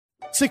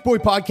Sick Boy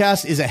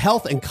Podcast is a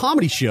health and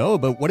comedy show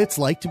about what it's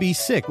like to be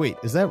sick. Wait,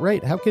 is that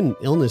right? How can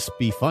illness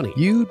be funny?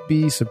 You'd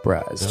be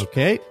surprised.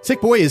 Okay.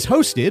 Sick Boy is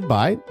hosted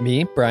by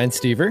me, Brian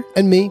Stever,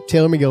 and me,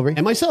 Taylor McGilvery,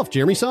 and myself,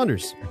 Jeremy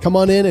Saunders. Come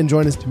on in and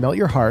join us to melt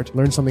your heart,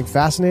 learn something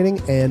fascinating,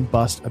 and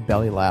bust a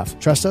belly laugh.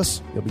 Trust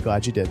us, you'll be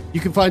glad you did. You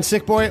can find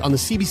Sick Boy on the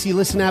CBC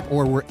Listen app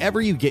or wherever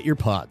you get your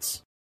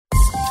pods.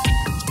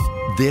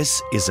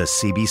 This is a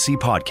CBC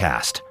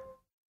podcast.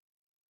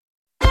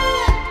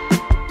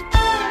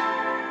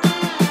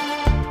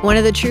 One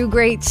of the true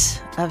greats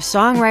of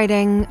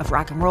songwriting, of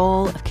rock and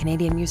roll, of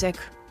Canadian music,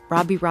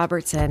 Robbie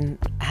Robertson,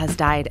 has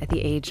died at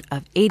the age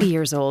of 80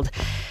 years old.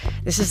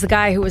 This is the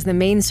guy who was the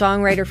main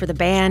songwriter for the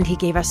band. He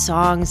gave us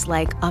songs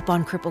like Up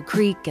on Cripple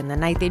Creek and The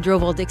Night They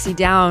Drove Old Dixie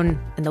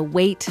Down and The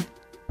Weight.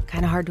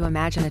 Kind of hard to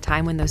imagine a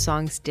time when those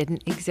songs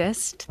didn't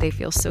exist. They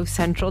feel so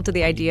central to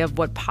the idea of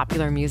what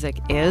popular music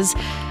is.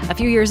 A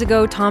few years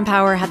ago, Tom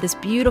Power had this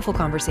beautiful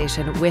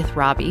conversation with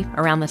Robbie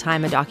around the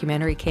time a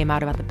documentary came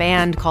out about the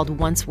band called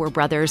Once Were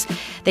Brothers.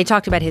 They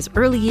talked about his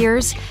early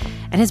years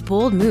and his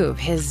bold move,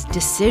 his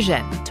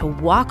decision to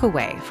walk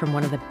away from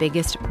one of the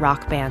biggest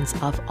rock bands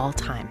of all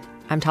time.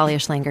 I'm Talia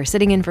Schlanger,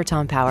 sitting in for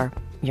Tom Power.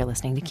 You're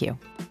listening to Q.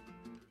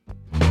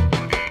 Up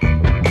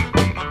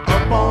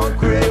on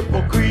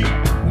Cripple Creek,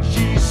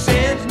 she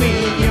sends me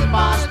if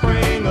I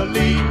spring a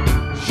leak.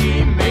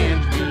 She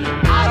mends me,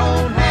 I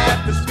don't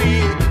have to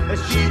speak, as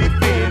she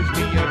defends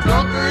me. A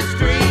drunkard's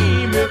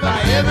dream if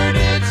I ever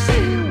did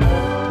see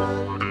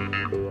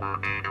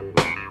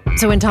one.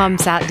 So when Tom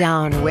sat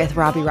down with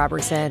Robbie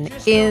Robertson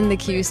in the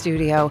Q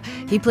studio,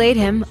 he played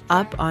him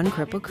Up on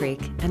Cripple Creek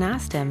and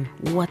asked him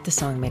what the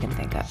song made him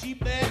think of. She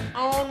bet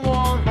on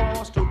one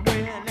horse to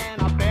win,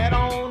 and I bet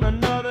on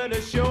another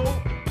to show.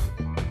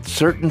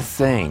 Certain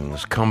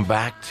things come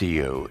back to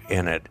you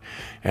in it,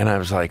 and I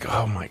was like,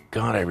 oh my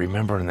God, I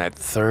remember in that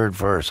third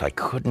verse, I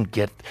couldn't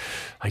get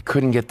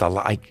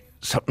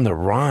something to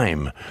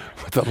rhyme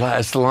with the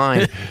last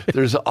line.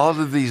 There's all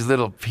of these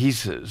little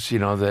pieces,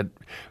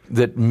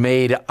 that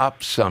made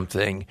up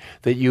something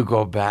that you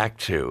go back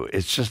to.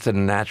 It's just a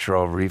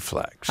natural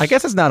reflex. I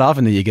guess it's not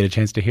often that you get a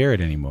chance to hear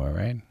it anymore,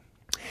 right?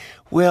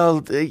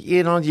 Well,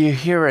 you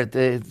hear it.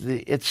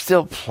 It's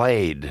still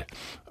played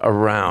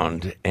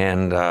around,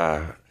 and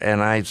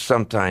I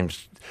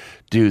sometimes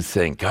do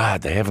think,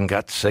 God, they haven't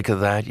got sick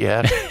of that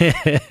yet.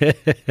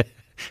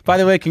 By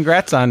the way,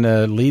 congrats on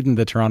leading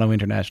the Toronto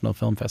International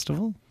Film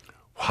Festival.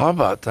 How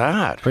about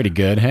that? Pretty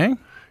good, hey?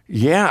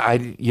 Yeah,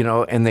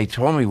 and they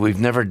told me we've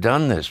never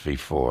done this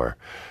before,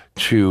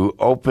 to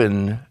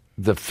open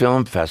the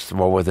film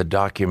festival with a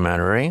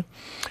documentary,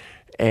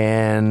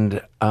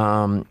 and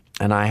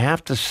I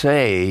have to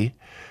say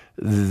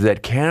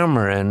that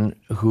Cameron,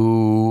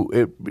 who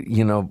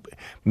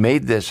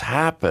made this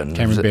happen,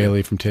 Cameron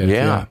Bailey from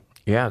TIFF.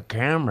 Yeah,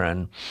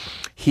 Cameron,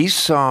 he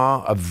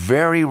saw a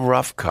very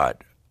rough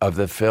cut of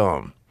the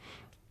film.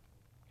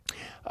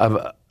 Of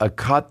a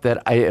cut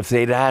that if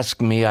they'd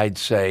asked me, I'd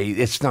say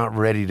it's not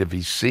ready to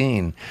be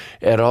seen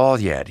at all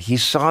yet. He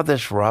saw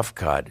this rough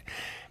cut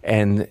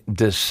and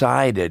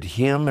decided,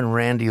 him and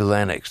Randy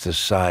Lennox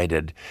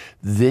decided,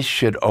 this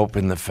should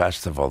open the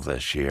festival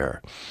this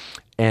year.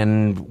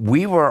 And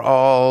we were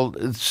all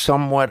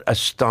somewhat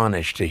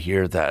astonished to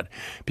hear that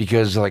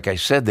because, like I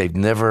said, they've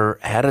never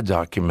had a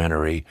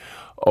documentary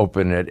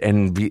open it,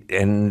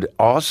 and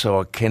also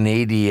a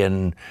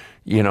Canadian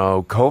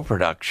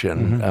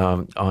co-production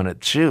on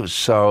it too.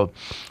 So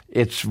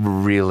it's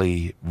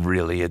really,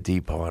 really a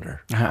deep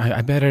honor.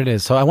 I bet it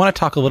is. So I want to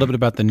talk a little bit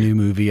about the new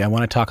movie. I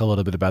want to talk a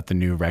little bit about the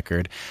new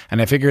record.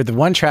 And I figured the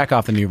one track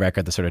off the new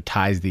record that sort of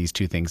ties these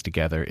two things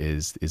together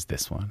is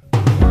this one.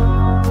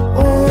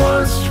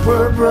 Once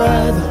were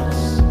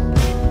brothers,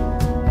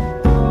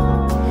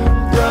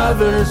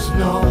 brothers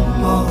no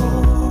more.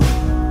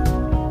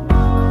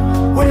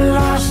 We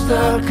lost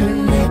our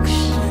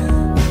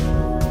connection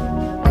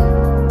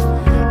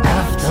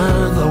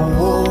after the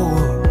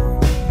war.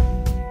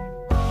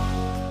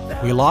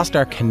 We lost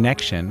our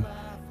connection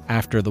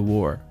after the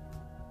war.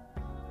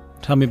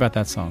 Tell me about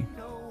that song.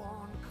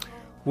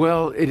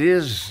 Well, it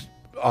is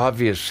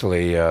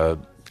obviously a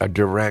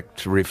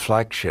direct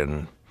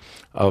reflection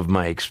of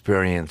my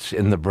experience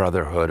in the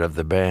brotherhood of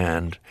the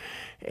band.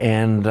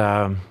 And,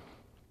 when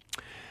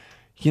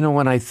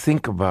I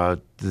think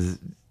about,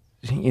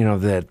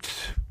 that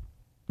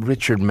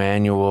Richard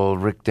Manuel,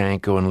 Rick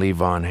Danko, and Lee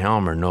Von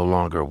Helm are no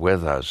longer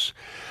with us,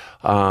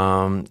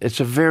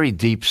 it's a very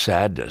deep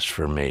sadness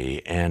for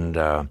me. And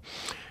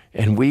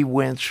we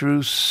went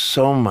through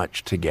so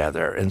much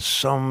together and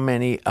so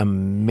many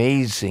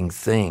amazing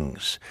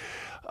things.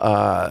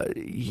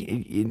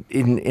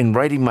 In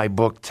writing my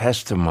book,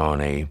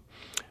 Testimony,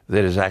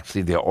 that is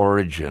actually the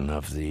origin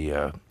of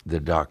the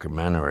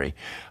documentary,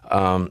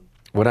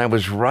 when I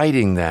was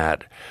writing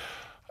that,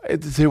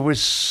 there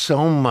was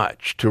so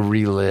much to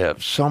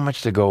relive, so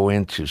much to go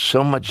into,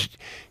 so much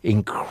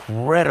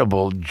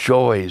incredible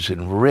joys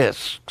and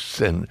risks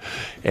and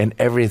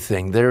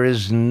everything. There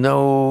is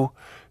no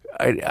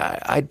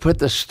I'd put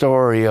the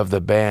story of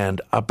the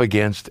band up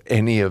against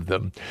any of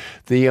them.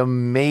 The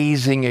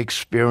amazing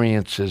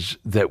experiences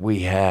that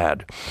we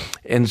had.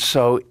 And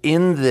so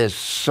in this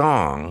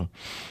song,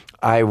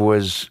 I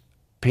was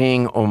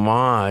paying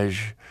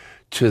homage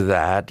to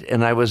that,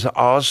 and I was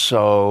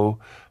also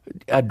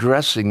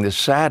addressing the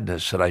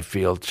sadness that I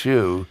feel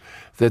too,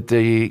 that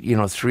the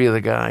 3 of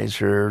the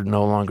guys are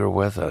no longer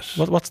with us.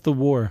 What's the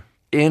war?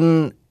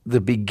 In the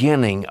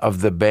beginning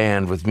of the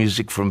band, with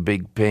music from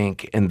Big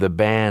Pink and the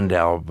band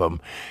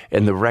album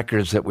and the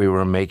records that we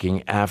were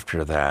making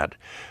after that,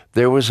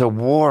 there was a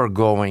war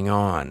going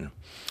on.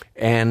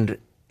 And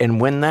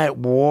when that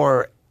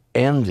war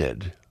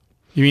ended...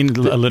 You mean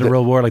a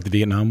literal war, like the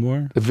Vietnam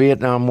War? The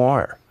Vietnam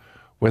War.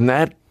 When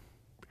that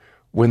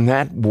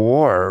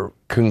war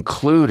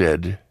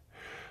concluded,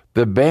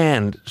 the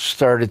band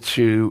started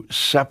to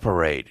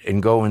separate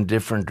and go in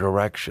different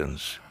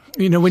directions.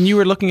 When you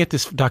were looking at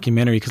this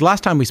documentary, because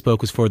last time we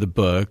spoke was for the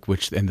book,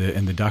 and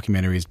the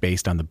documentary is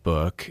based on the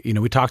book.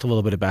 We talked a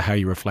little bit about how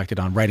you reflected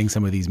on writing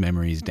some of these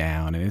memories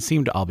down, and it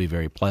seemed to all be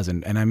very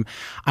pleasant. And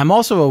I'm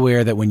also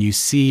aware that when you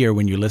see or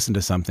when you listen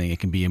to something, it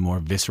can be a more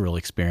visceral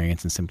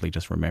experience than simply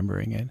just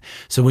remembering it.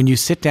 So when you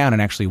sit down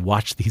and actually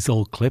watch these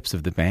old clips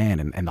of the band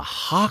and the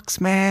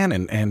Hawks, man,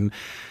 and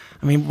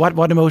I mean,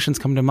 what emotions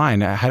come to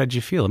mind? How did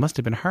you feel? It must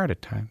have been hard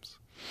at times.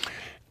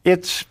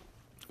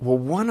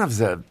 One of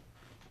the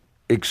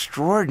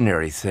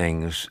extraordinary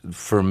things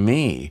for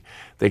me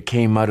that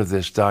came out of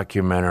this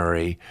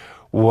documentary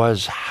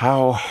was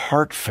how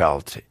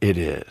heartfelt it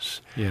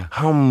is,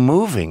 how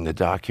moving the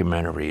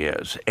documentary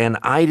is. And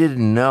I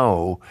didn't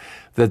know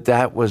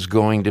that was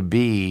going to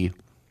be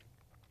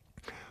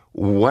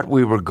what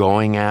we were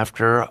going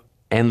after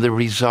and the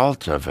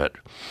result of it.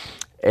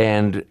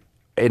 And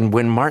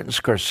when Martin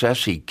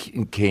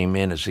Scorsese came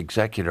in as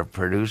executive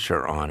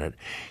producer on it,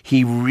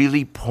 he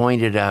really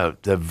pointed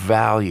out the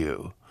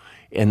value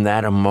in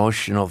that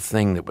emotional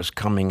thing that was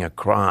coming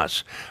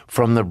across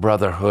from the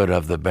brotherhood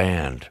of the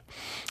band.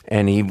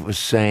 And he was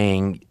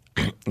saying,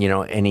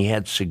 and he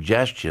had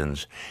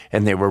suggestions,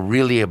 and they were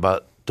really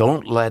about,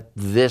 don't let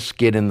this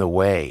get in the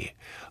way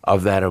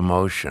of that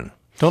emotion.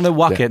 Don't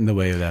let get in the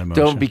way of that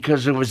emotion.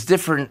 Because there was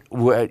different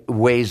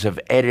ways of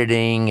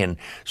editing and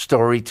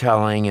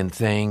storytelling and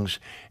things.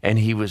 And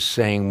he was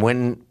saying,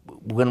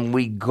 when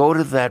we go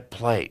to that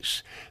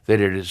place,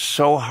 that it is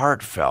so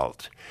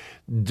heartfelt,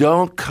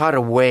 don't cut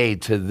away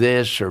to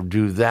this or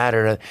do that,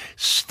 or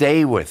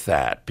stay with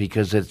that,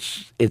 because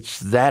it's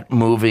that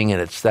moving and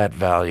it's that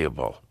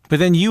valuable. But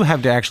then you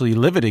have to actually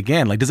live it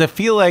again. Like, does it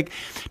feel like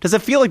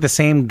the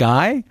same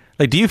guy?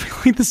 Like, do you feel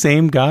like the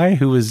same guy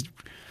who was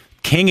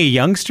king of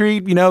Young Street,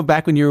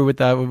 back when you were with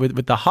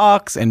the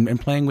Hawks and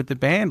playing with the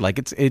band? Like,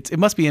 it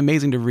must be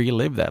amazing to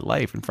relive that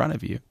life in front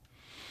of you.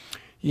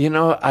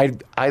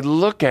 I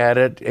look at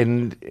it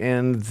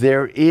and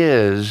there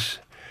is,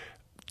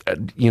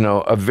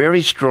 a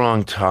very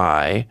strong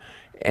tie,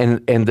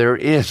 and there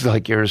is,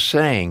 like you're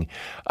saying,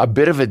 a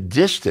bit of a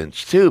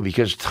distance too,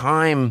 because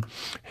time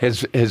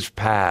has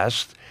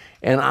passed,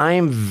 and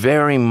I'm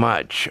very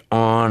much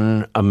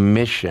on a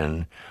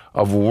mission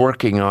of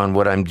working on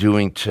what I'm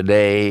doing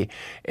today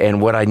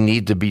and what I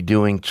need to be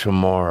doing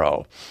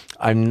tomorrow.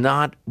 I'm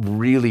not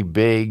really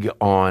big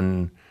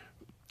on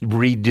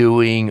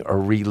redoing or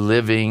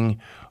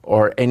reliving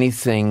or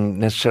anything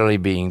necessarily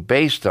being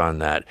based on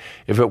that.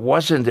 If there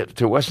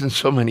wasn't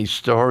so many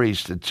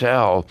stories to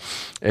tell,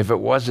 if it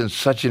wasn't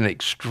such an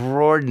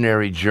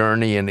extraordinary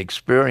journey and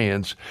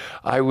experience,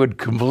 I would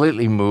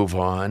completely move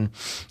on,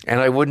 and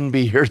I wouldn't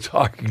be here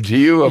talking to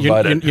you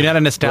about it. You're not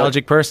a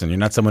nostalgic person. You're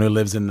not someone who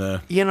lives in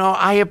the...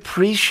 I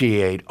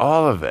appreciate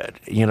all of it,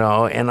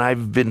 and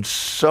I've been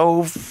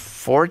so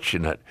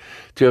fortunate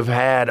to have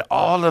had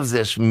all of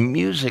this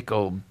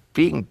musical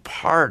being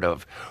part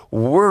of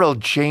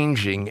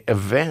world-changing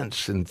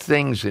events and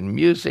things in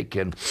music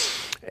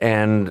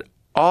and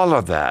all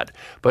of that.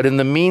 But in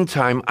the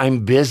meantime,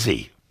 I'm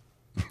busy.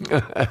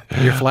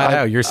 You're flat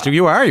out. You're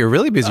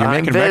really busy. You're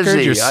making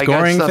records. You're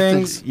scoring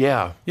things.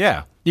 Yeah.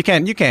 You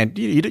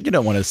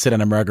don't want to sit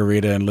on a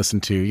margarita and listen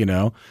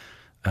to,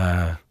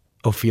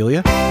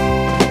 Ophelia.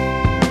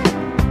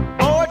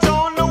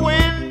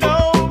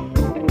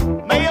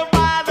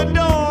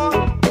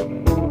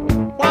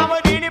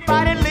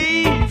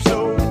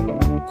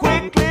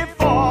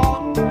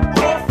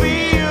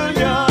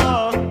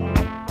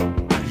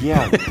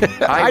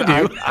 I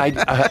do.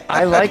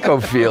 I like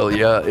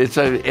Ophelia. It's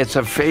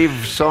a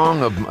fave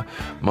song of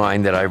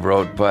mine that I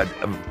wrote, but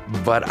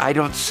I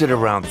don't sit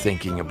around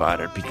thinking about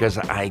it because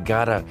I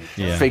gotta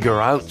figure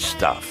out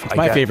stuff. It's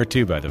my favorite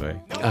too, by the way.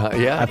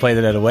 Yeah, I played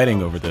it at a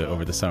wedding over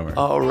the summer.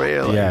 Oh,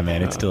 really? Yeah,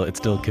 man. It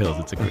still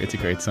kills. It's a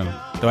great song.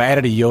 Though I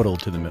added a yodel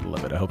to the middle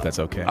of it. I hope that's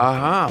okay.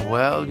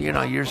 Well,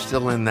 you're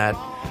still in that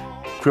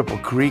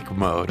Cripple Creek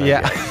mode.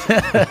 Yeah.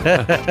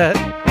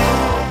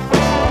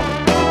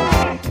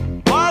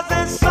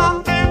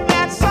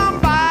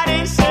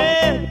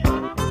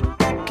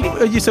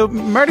 So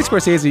Marty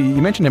Scorsese,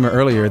 you mentioned him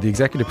earlier, the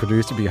executive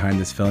producer behind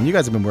this film. You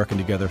guys have been working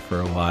together for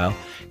a while.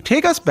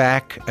 Take us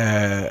back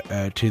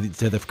to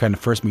the kind of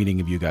first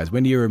meeting of you guys.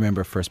 When do you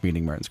remember first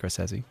meeting Martin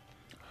Scorsese?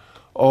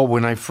 Oh,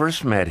 when I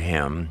first met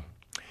him,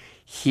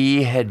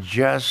 he had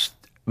just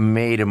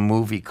made a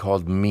movie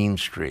called Mean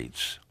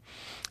Streets.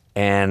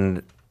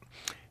 And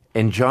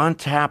John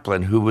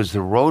Taplin, who was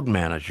the road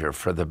manager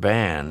for the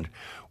band,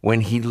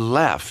 when he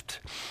left,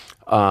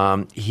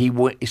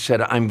 he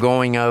said, I'm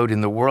going out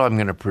in the world, I'm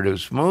going to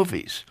produce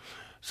movies.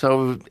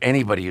 So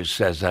anybody who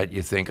says that,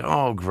 you think,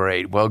 oh,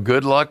 great. Well,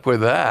 good luck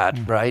with that,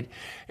 right?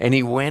 And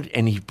he went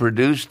and he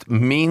produced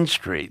Mean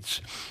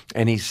Streets.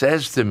 And he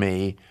says to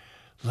me,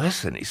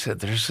 listen, he said,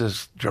 there's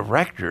this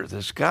director,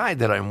 this guy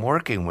that I'm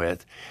working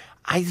with.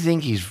 I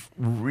think he's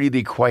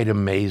really quite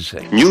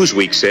amazing.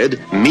 Newsweek said,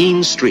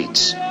 Mean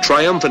Streets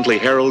triumphantly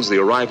heralds the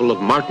arrival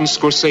of Martin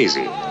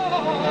Scorsese.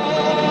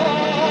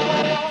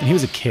 And he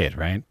was a kid,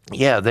 right?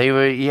 Yeah,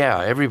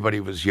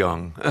 everybody was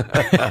young.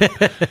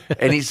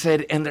 And he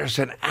said, and there's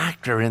an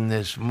actor in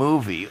this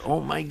movie. Oh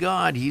my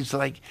God, he's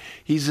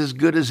as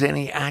good as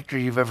any actor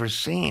you've ever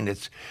seen.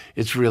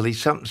 It's really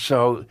something.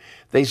 So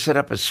they set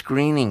up a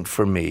screening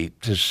for me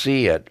to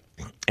see it.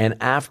 And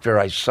after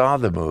I saw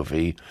the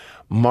movie,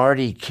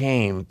 Marty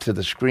came to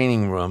the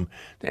screening room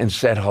and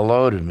said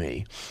hello to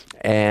me.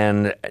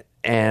 And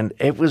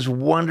it was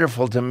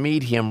wonderful to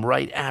meet him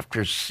right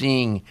after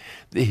seeing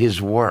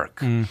his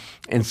work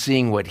and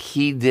seeing what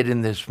he did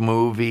in this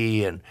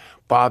movie, and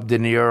Bob De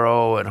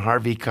Niro and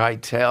Harvey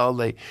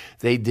Keitel,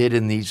 they did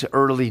in these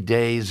early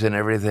days and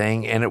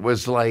everything. And it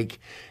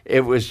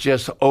was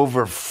just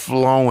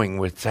overflowing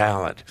with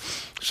talent.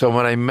 So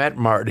when I met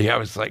Marty, I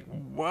was like,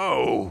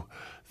 whoa,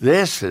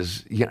 this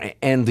is,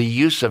 and the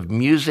use of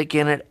music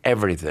in it,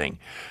 everything.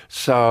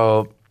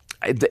 So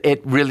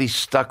it really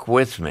stuck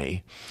with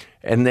me.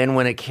 And then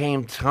when it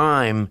came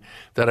time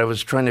that I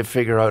was trying to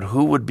figure out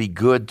who would be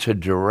good to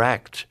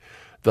direct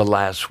The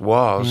Last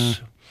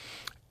Waltz,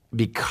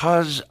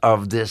 because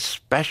of this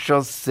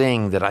special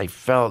thing that I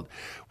felt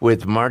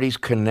with Marty's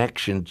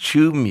connection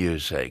to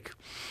music,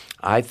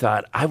 I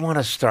thought, I want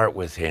to start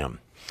with him.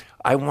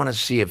 I want to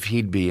see if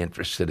he'd be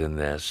interested in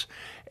this.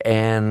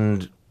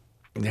 And,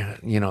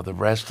 the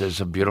rest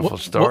is a beautiful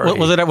story.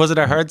 Was it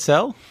a hard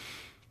sell?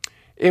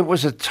 It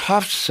was a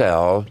tough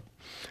sell,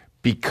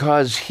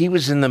 because he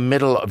was in the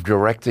middle of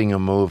directing a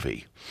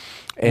movie.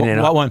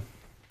 And what one?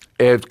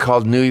 It's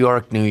called New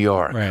York, New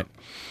York. Right.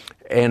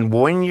 And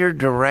when you're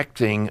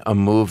directing a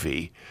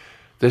movie,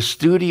 the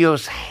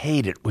studios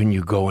hate it when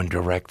you go and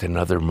direct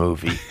another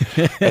movie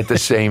at the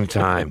same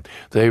time.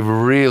 They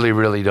really,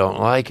 really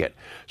don't like it.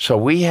 So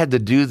we had to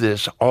do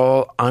this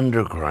all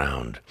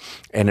underground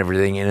and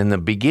everything. And in the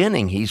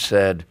beginning, he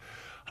said,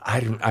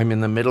 I'm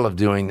in the middle of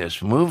doing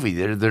this movie.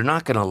 They're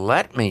not going to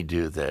let me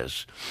do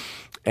this.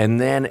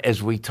 And then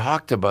as we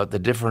talked about the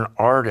different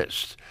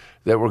artists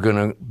that were going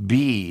to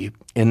be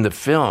in the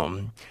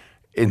film,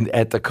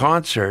 at the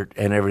concert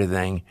and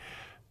everything,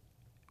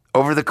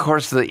 over the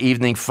course of the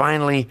evening,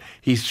 finally,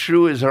 he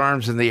threw his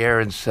arms in the air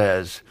and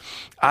says,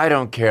 I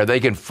don't care. They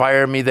can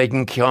fire me. They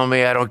can kill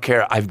me. I don't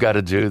care. I've got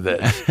to do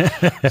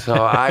this. So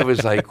I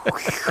was like,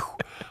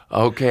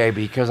 okay,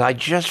 because I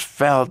just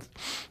felt...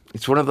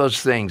 It's one of those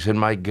things in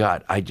my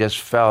gut. I just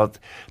felt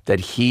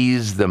that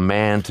he's the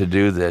man to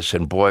do this,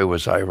 and boy,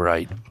 was I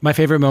right. My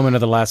favorite moment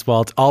of The Last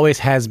Waltz always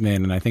has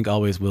been, and I think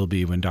always will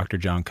be, when Dr.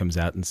 John comes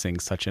out and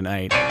sings Such a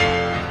Night.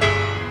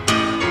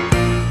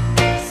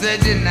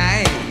 Such a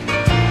night.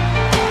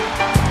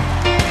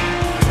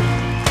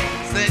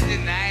 Such a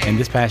night. And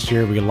this past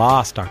year, we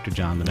lost Dr.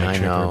 John, the night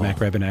tripper, Mac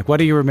Rebennack. What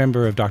do you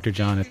remember of Dr.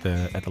 John at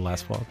the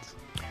Last Waltz?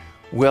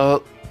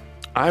 Well,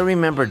 I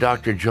remember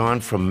Dr.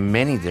 John from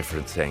many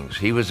different things.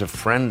 He was a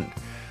friend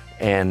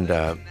and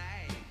a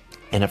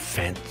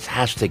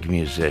fantastic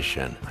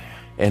musician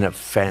and a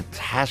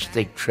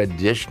fantastic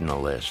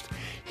traditionalist.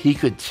 He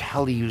could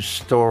tell you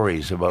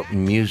stories about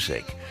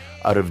music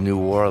out of New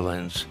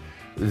Orleans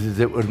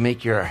that would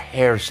make your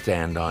hair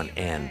stand on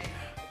end.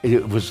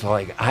 It was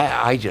like,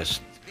 I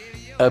just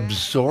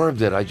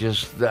absorbed it.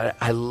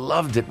 I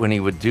loved it when he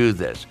would do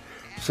this.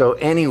 So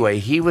anyway,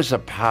 he was a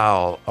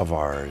pal of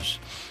ours.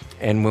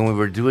 And when we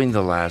were doing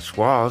The Last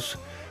Waltz,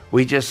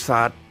 we just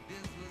thought,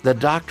 the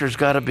doctor's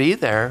got to be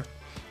there.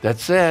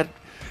 That's it.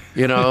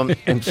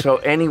 And so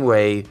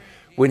anyway,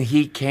 when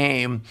he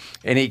came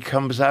and he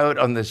comes out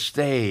on the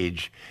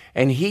stage,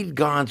 and he'd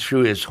gone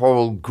through his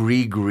whole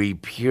Gree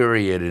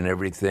period and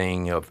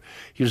everything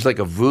he was like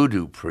a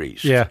voodoo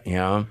priest.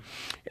 Yeah.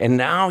 And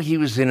now he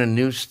was in a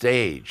new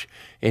stage.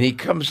 And he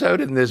comes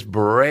out in this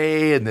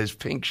beret and this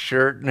pink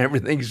shirt and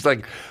everything. He's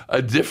like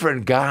a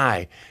different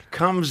guy.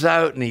 Comes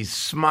out and he's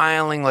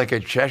smiling like a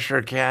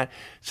Cheshire cat,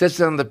 sits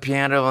on the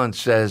piano and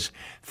says,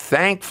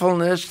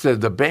 thankfulness to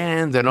the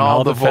band and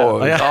all the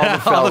boys,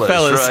 all the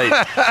fellas.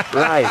 Right,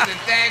 right. The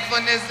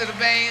thankfulness to the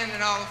band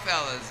and all the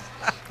fellas.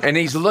 And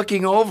he's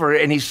looking over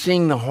and he's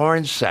seeing the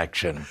horn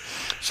section.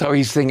 So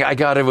he's thinking, I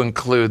got to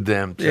include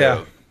them too.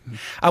 Yeah.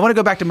 I want to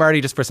go back to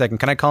Marty just for a second.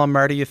 Can I call him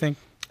Marty, you think?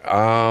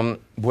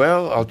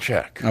 Well, I'll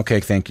check. Okay,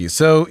 thank you.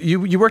 So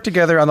you worked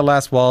together on The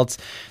Last Waltz,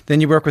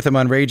 then you worked with him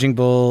on Raging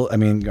Bull. I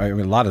mean a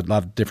lot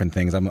of different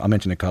things. I'll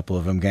mention a couple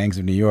of them, Gangs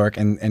of New York,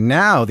 and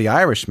now The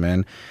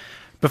Irishman.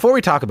 Before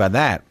we talk about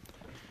that,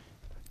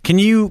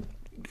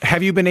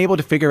 have you been able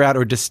to figure out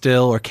or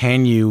distill, or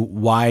can you,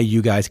 why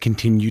you guys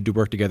continued to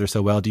work together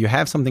so well? Do you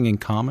have something in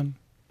common?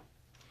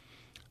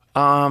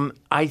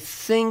 I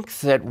think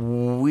that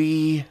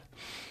we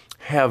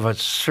have a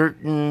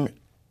certain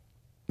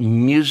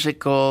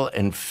musical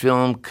and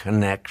film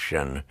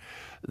connection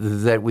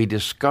that we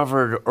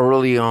discovered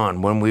early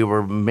on when we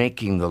were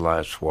making The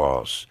Last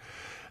Waltz,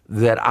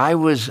 that I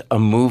was a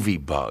movie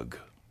bug.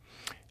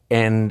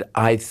 And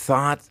I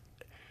thought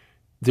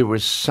there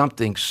was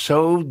something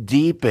so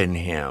deep in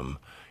him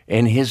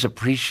and his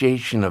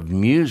appreciation of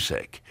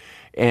music.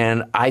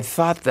 And I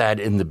thought that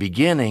in the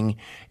beginning,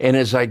 and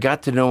as I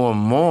got to know him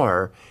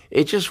more,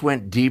 it just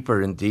went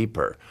deeper and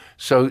deeper.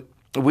 So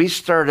we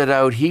started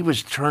out, he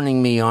was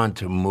turning me on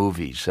to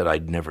movies that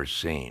I'd never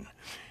seen.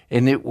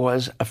 And it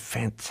was a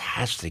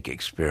fantastic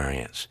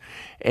experience.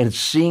 And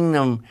seeing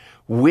them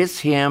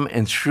with him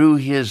and through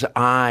his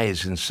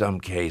eyes in some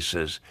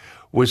cases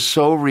was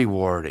so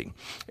rewarding.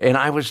 And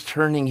I was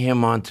turning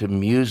him on to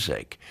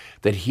music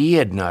that he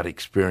had not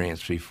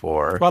experienced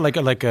before. Well, like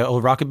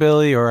old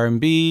rockabilly or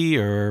R&B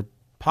or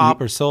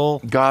pop or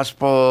soul?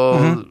 Gospel,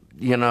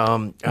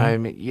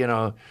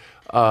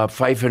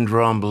 fife and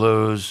drum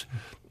blues,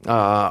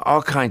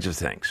 all kinds of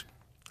things.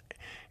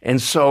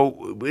 And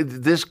so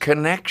this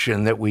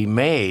connection that we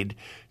made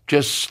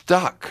just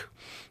stuck.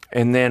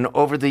 And then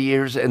over the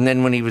years, and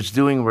then when he was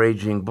doing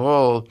Raging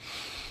Bull,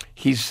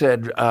 he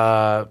said,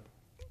 I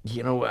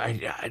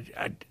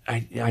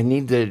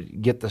need to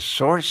get the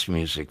source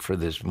music for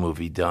this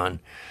movie done.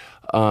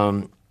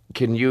 Can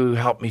you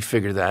help me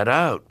figure that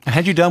out?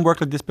 Had you done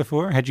work like this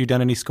before? Had you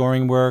done any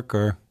scoring work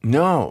or?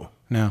 No.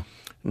 No.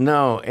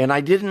 And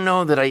I didn't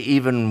know that I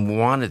even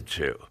wanted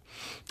to.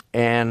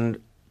 And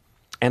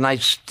I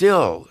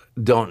still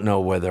don't know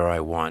whether I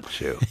want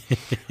to.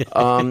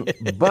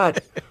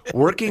 But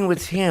working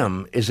with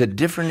him is a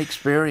different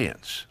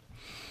experience.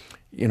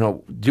 You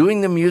know, doing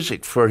the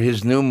music for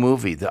his new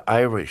movie, The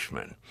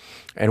Irishman,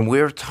 and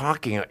we're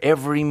talking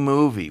every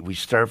movie, we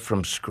start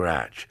from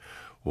scratch.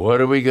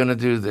 What are we going to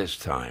do this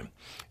time?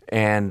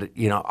 And,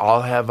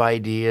 I'll have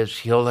ideas,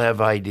 he'll have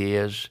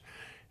ideas.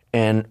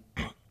 And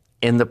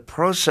in the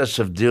process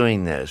of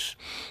doing this,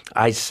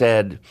 I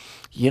said,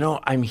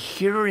 I'm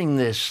hearing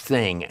this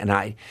thing,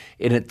 and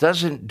it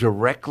doesn't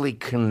directly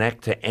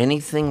connect to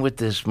anything with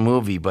this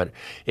movie, but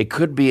it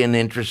could be an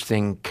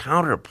interesting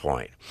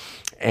counterpoint.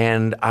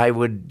 And I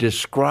would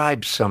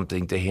describe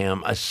something to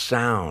him, a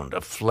sound,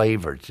 a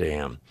flavor to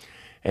him.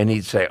 And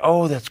he'd say,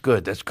 oh, that's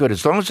good,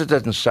 as long as it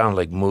doesn't sound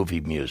like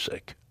movie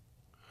music.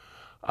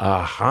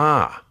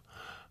 Now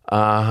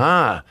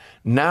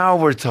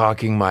we're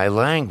talking my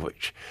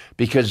language.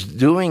 Because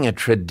doing a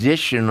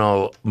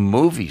traditional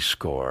movie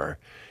score,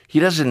 he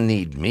doesn't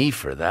need me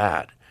for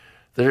that.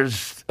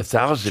 There's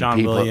 1,000 John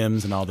people. John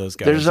Williams and all those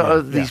guys.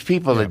 There's these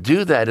people that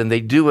do that, and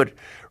they do it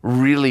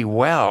really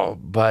well.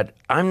 But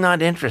I'm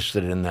not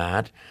interested in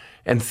that.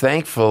 And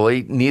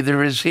thankfully,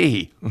 neither is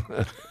he.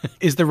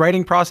 Is the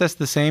writing process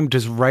the same?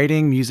 Does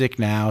writing music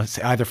now,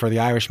 either for The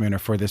Irishman or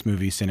for this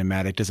movie,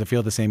 Cinematic, does it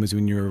feel the same as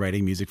when you were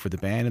writing music for the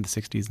band in the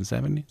 60s and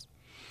 70s?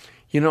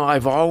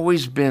 I've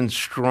always been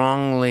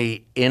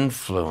strongly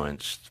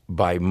influenced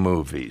by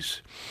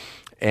movies.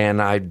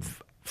 And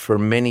for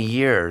many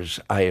years,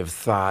 I have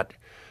thought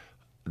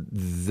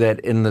that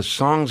in the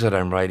songs that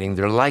I'm writing,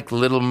 they're like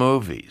little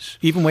movies.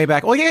 Even way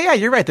back. Oh, yeah,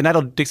 you're right. The Night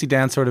of Dixie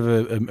Down sort of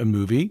a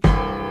movie.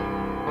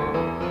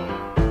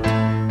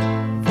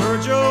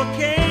 Virgil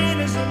Kane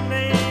is the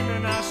name,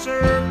 and I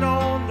served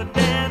on the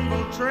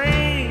Danville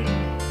train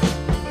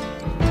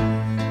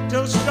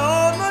till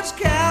Stoneman's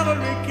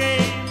cavalry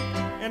came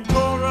and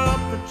tore up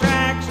the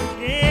tracks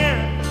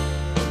again.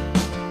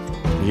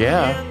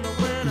 Yeah.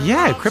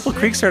 Yeah, Cripple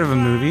Creek's sort of a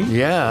movie.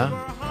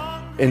 Yeah.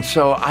 And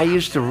so I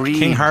used to read...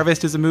 King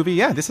Harvest is a movie.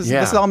 Yeah,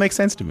 this all makes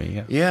sense to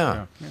me.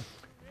 Yeah.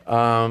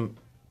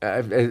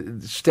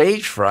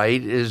 Stage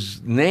Fright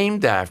is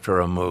named after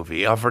a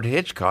movie. Alfred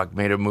Hitchcock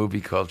made a movie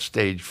called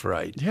Stage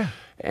Fright. Yeah.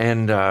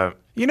 And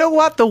you know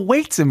what? The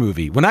Wait's a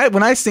movie. When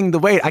I sing The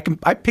Wait,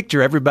 I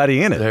picture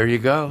everybody in it. There you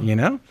go.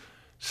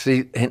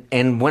 See,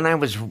 and when I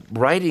was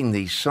writing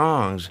these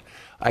songs,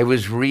 I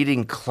was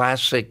reading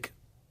classic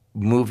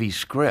movie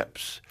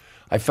scripts.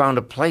 I found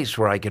a place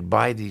where I could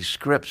buy these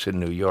scripts in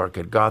New York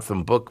at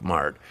Gotham Book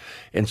Mart.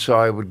 And so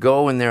I would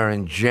go in there,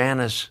 and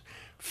Janus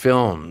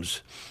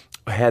Films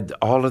had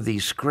all of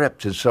these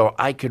scripts. And so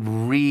I could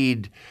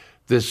read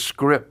the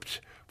script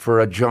for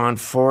a John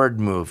Ford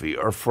movie,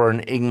 or for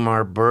an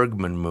Ingmar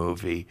Bergman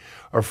movie,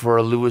 or for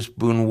a Louis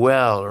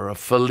Buñuel, or a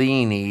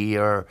Fellini,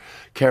 or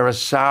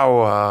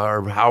Kurosawa,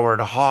 or Howard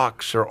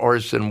Hawks, or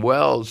Orson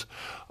Welles,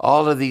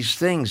 all of these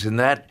things. And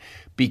that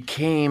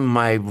became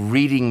my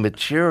reading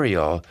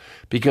material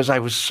because I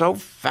was so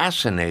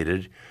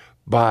fascinated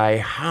by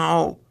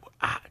how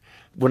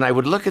when I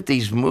would look at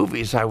these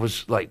movies, I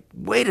was like,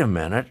 wait a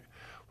minute,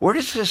 where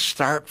does this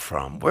start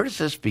from? Where does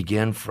this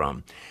begin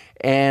from?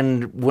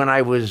 And when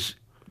I was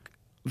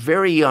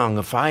very young,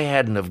 if I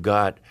hadn't have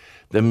got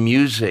the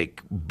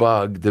music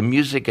bug, the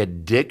music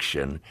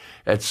addiction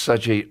at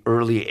such an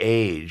early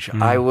age,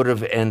 I would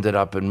have ended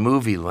up in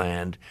movie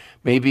land,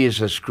 maybe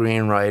as a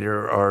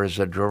screenwriter or as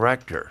a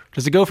director.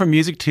 Does it go for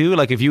music too?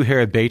 Like if you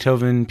hear a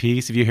Beethoven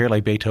piece, if you hear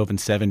like Beethoven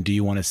 7, do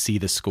you want to see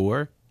the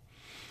score?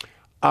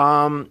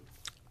 I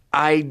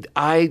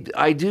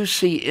do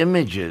see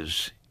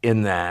images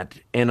in that,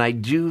 and I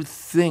do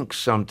think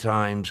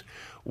sometimes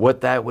what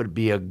that would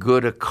be a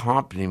good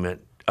accompaniment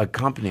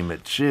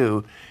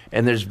to.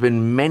 And there's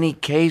been many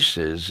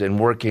cases in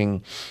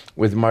working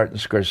with Martin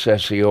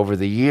Scorsese over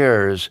the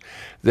years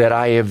that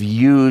I have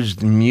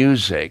used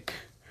music.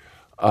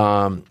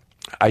 I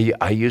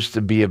used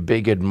to be a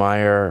big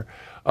admirer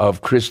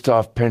of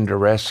Krzysztof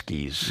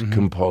Penderecki's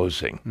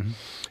composing.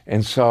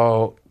 And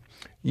so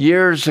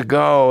years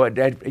ago,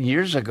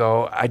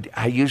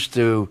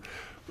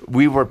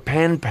 we were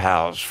pen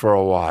pals for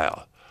a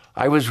while.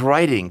 I was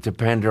writing to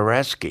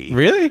Penderecki.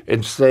 Really?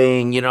 And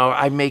saying,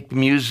 I make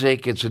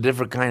music, it's a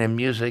different kind of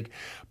music,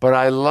 but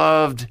I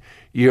loved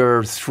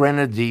your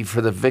Threnody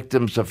for the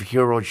victims of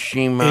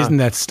Hiroshima. Isn't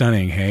that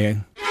stunning, hey?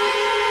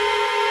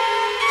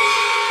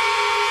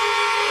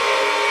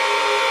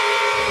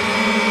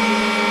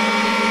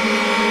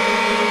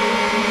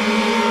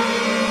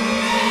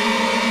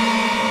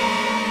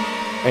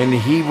 And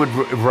he would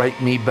write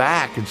me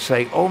back and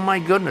say, oh my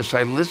goodness,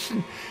 I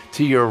listened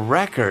to your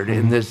record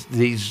and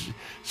these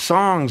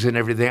songs and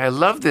everything. I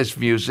love this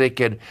music.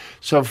 And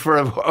so for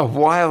a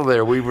while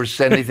there, we were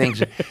sending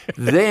things.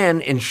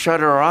 Then in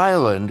Shutter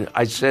Island,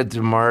 I said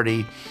to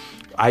Marty,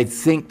 I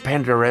think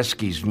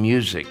Penderecki's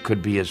music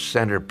could be a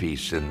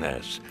centerpiece in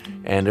this.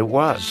 And it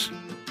was.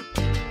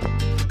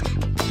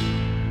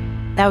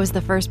 That was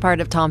the first part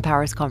of Tom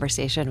Power's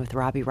conversation with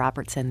Robbie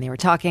Robertson. They were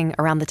talking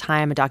around the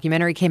time a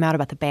documentary came out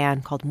about the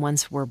band called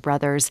Once Were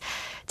Brothers.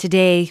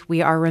 Today,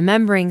 we are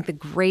remembering the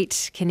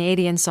great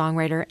Canadian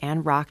songwriter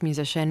and rock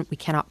musician. We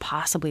cannot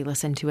possibly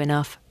listen to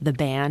enough the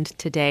band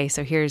today.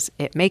 So here's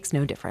It Makes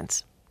No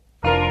Difference.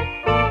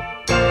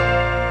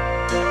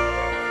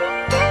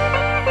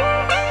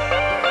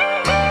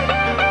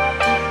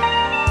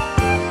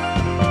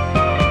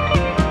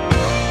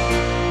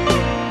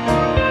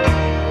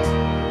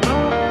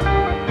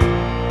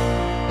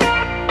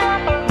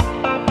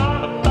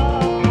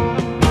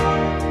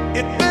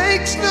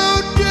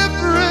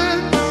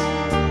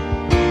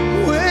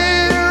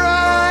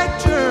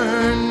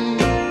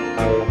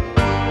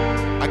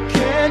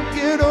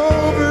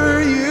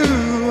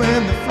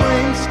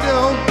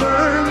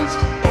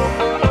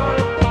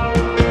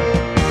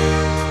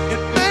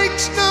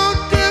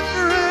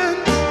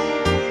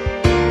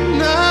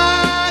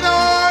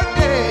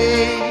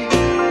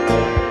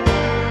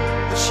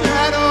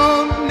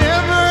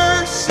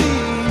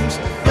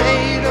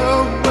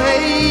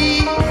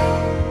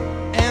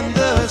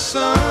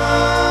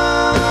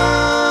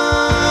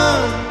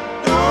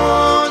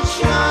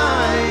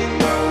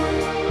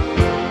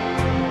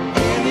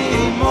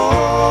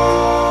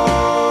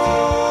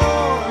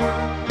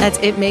 That's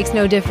It Makes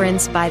No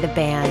Difference by the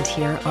band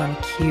here on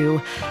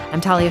Q. I'm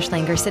Talia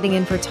Schlanger, sitting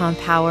in for Tom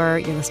Power.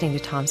 You're listening to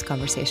Tom's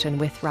conversation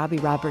with Robbie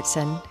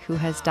Robertson, who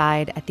has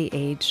died at the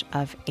age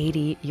of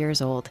 80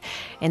 years old.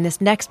 In this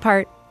next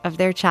part of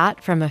their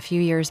chat from a few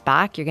years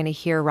back, you're going to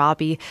hear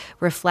Robbie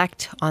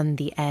reflect on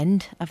the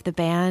end of the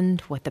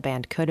band, what the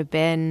band could have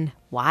been,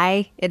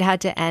 why it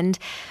had to end.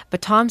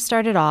 But Tom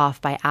started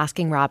off by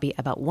asking Robbie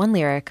about one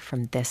lyric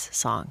from this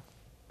song.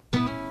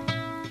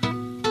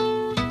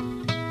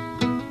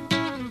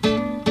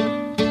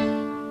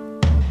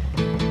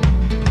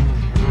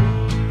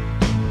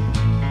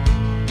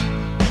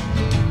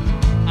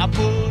 I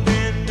pulled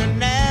into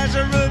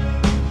Nazareth,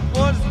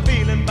 was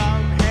feeling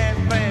about half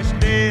past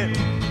dead.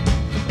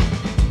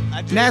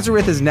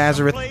 Nazareth is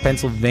Nazareth,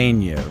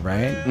 Pennsylvania,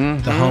 right?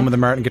 The home of the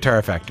Martin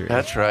Guitar Factory.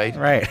 That's right.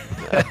 Right.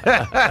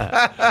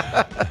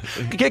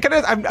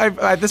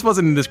 This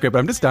wasn't in the script, but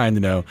I'm just dying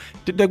to know.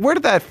 Where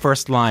did that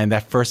first line,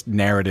 that first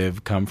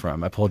narrative come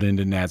from? I pulled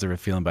into Nazareth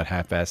feeling about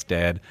half past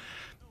dead.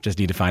 Just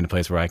need to find a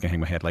place where I can hang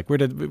my head. Like,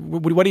 what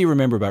do you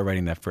remember about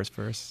writing that first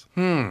verse?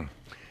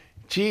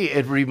 Gee,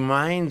 it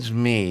reminds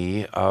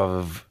me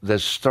of the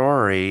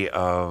story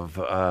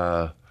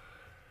of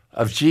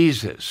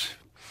Jesus.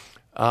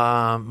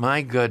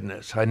 My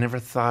goodness, I never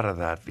thought of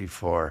that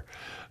before.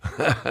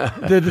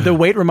 The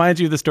weight reminds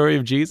you of the story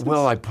of Jesus?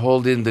 Well, I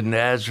pulled into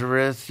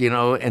Nazareth,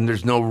 and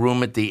there's no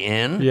room at the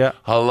inn. Yeah.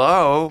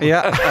 Hello?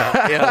 Yeah.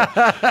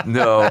 Yeah.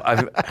 No,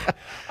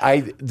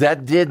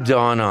 that did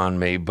dawn on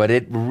me, but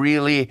it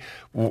really,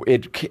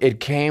 it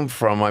came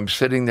from, I'm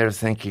sitting there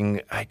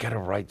thinking, I got to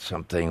write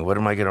something. What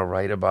am I going to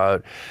write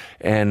about?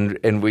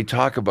 And we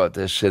talk about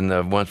this in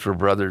the Once Were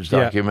Brothers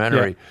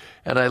documentary. Yeah.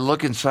 And I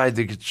look inside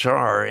the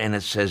guitar and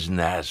it says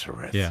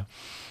Nazareth. Yeah.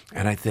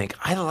 And I think,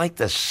 I like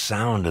the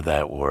sound of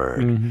that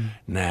word,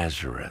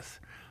 Nazareth.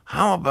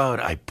 how about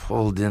I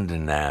pulled into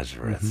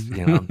Nazareth,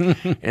 you know?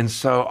 And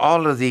so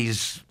all of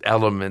these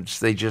elements,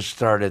 they just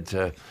started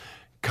to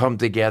come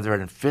together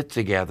and fit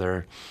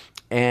together.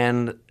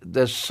 And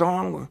the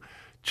song,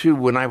 too,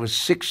 when I was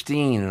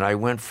 16 and I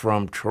went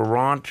from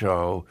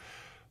Toronto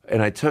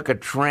and I took a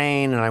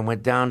train and I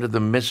went down to the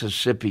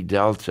Mississippi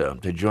Delta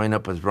to join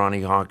up with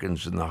Ronnie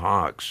Hawkins and the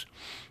Hawks.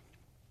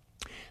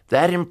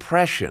 That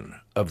impression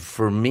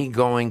for me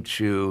going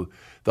to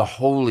the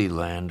holy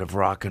land of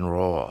rock and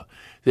roll,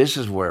 this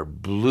is where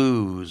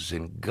blues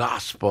and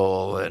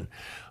gospel and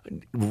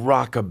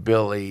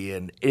rockabilly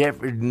and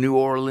New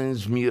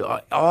Orleans music,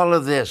 all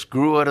of this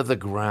grew out of the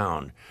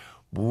ground.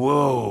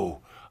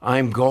 Whoa,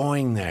 I'm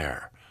going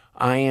there.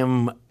 I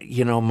am,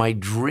 my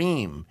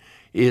dream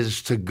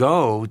is to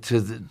go to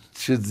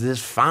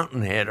this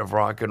fountainhead of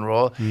rock and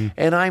roll,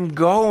 and I'm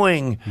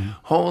going.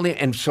 Holy.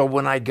 And so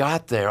when I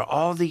got there,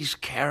 all these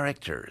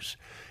characters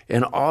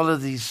and all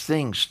of these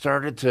things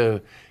started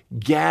to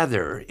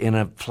gather in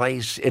a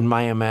place in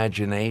my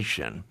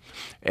imagination.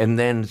 And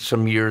then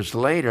some years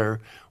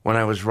later, when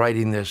I was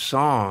writing this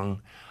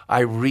song, I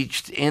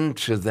reached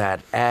into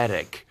that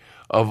attic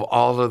of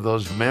all of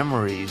those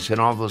memories and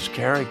all those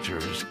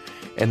characters,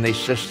 and they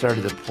just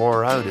started to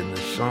pour out in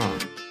this song.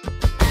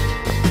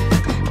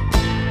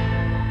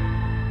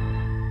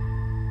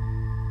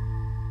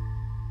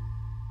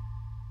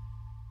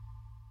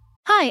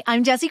 Hi,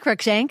 I'm Jessie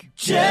Cruikshank.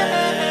 Jessie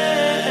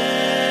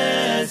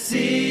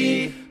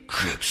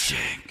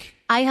Cruikshank.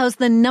 I host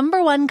the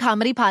 #1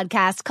 comedy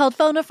podcast called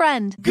Phone a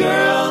Friend.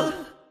 Girl,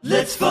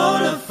 let's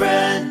phone a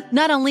friend.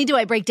 Not only do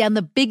I break down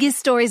the biggest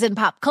stories in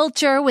pop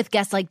culture with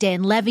guests like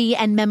Dan Levy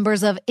and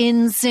members of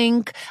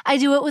NSYNC, I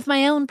do it with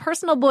my own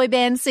personal boy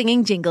band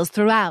singing jingles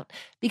throughout.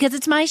 Because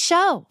it's my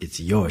show. It's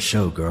your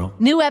show, girl.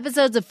 New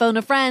episodes of Phone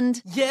a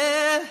Friend.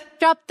 Yeah.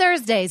 Drop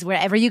Thursdays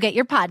wherever you get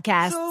your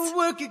podcasts. So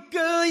work it,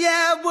 girl,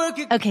 yeah, work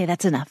it. Okay,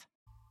 that's enough.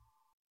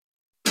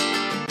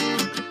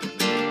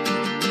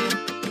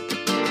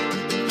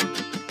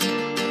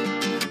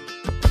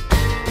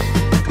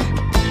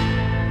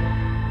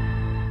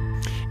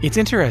 It's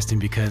interesting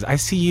because I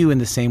see you in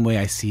the same way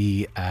I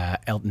see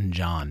Elton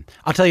John.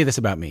 I'll tell you this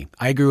about me.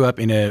 I grew up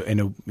in a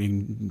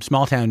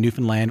small town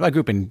Newfoundland. Well, I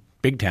grew up in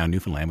big town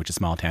Newfoundland, which is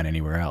small town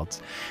anywhere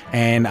else.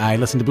 And I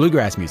listened to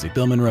bluegrass music,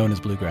 Bill Monroe and his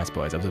Bluegrass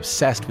Boys. I was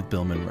obsessed with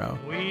Bill Monroe.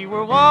 We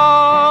were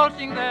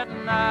waltzing that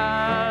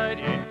night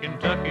in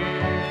Kentucky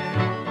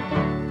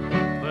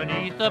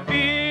beneath a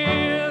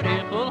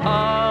beautiful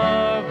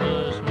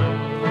harvest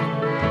moon.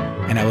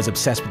 And I was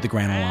obsessed with the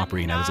Grand Ole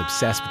Opry, and I was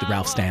obsessed with the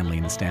Ralph Stanley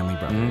and the Stanley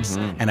Brothers.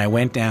 And I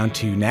went down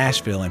to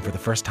Nashville, and for the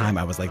first time,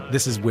 I was like,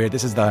 this is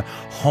the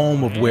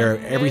home of where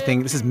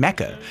everything, this is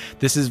Mecca.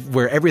 This is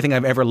where everything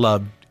I've ever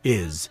loved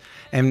is.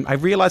 And I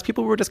realized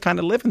people were just kind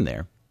of living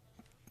there.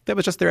 That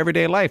was just their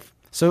everyday life.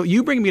 So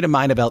you bring me to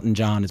mind of Elton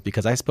John is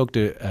because I spoke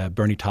to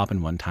Bernie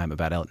Taupin one time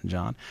about Elton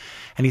John.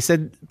 And he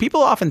said,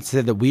 people often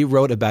said that we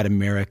wrote about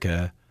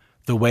America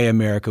the way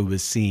America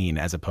was seen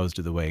as opposed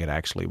to the way it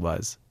actually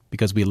was.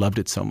 Because we loved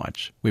it so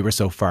much. We were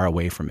so far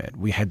away from it.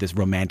 We had this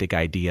romantic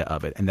idea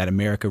of it, and that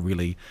America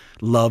really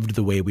loved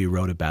the way we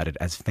wrote about it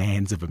as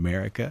fans of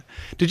America.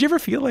 Did you ever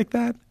feel like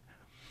that?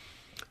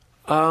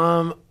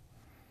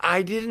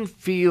 I didn't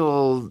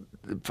feel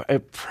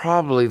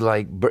probably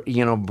like,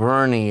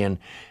 Bernie and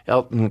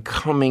Elton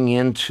coming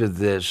into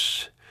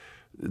this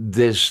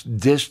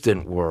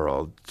distant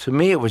world. To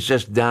me, it was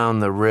just down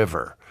the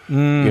river,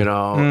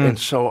 and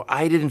so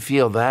I didn't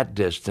feel that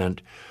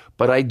distant.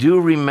 But I do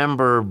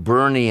remember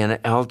Bernie and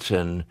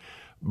Elton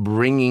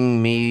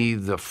bringing me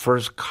the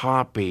first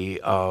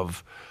copy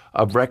of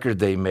a record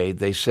they made.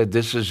 They said,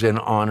 this is in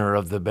honor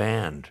of the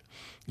band.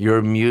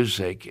 Your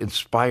music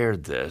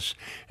inspired this,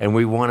 and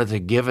we wanted to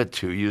give it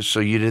to you so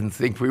you didn't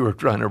think we were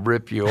trying to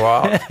rip you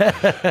off.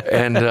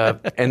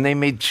 And they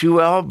made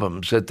 2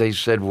 albums that they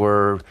said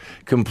were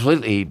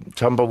completely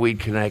Tumbleweed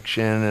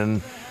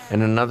Connection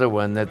and another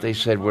one that they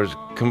said was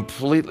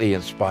completely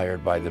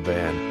inspired by the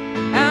band.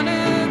 And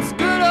it's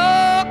good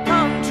old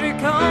country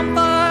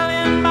comfort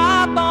in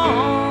my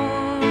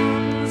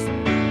bones,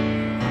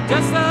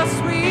 just the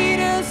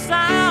sweetest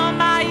sound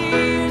my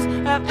ears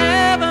have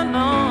ever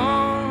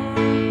known.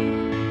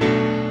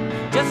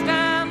 Just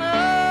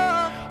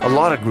a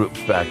lot of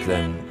groups back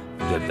then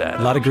did that.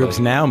 A lot of groups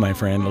now, my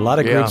friend. A lot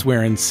of groups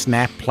wearing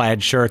snap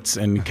plaid shirts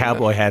and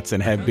cowboy hats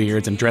and have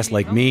beards and dress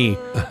like me.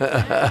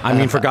 I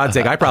mean, for God's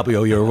sake, I probably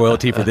owe you a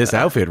royalty for this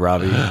outfit,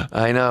 Robbie.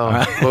 I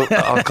know. Well,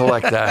 I'll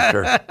collect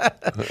after.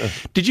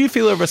 Did you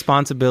feel a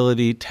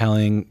responsibility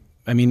telling,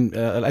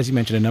 as you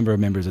mentioned, a number of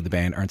members of the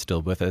band aren't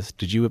still with us.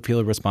 Did you feel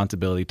a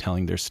responsibility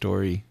telling their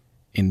story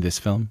in this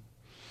film?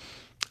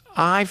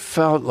 I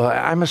felt like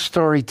I'm a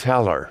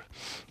storyteller.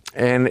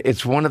 And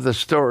it's one of the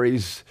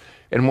stories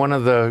and one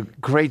of the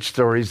great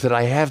stories that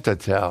I have to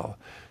tell.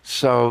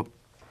 So,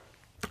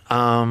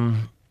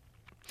 and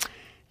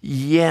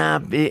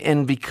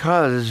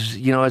because,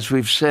 as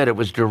we've said, it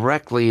was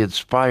directly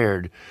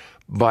inspired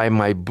by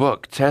my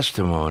book,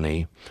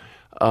 Testimony,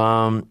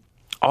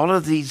 all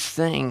of these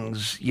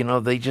things,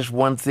 they just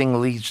one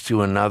thing leads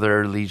to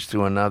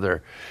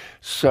another,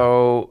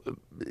 So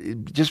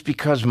just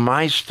because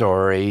my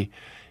story,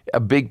 a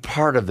big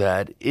part of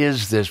that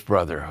is this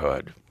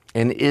brotherhood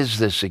and is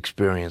this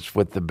experience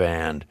with the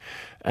band.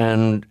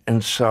 And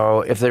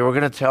so if they were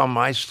going to tell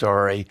my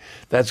story,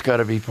 that's got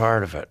to be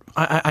part of it.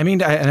 I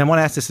mean, and I want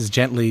to ask this as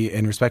gently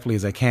and respectfully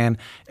as I can.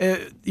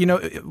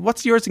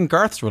 What's yours and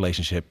Garth's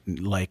relationship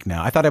like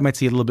now? I thought I might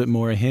see a little bit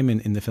more of him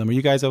in the film. Are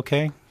you guys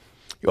okay?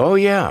 Oh,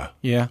 yeah.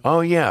 Yeah.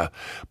 Oh, yeah.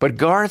 But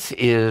Garth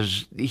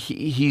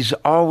he's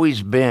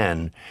always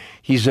been,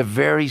 he's a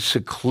very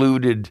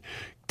secluded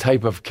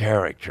type of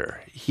character.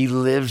 He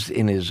lives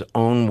in his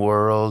own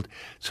world.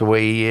 It's the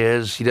way he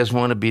is. He doesn't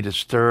want to be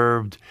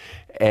disturbed.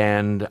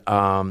 And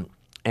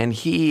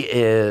he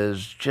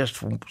is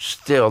just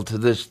still to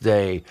this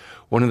day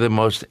one of the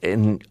most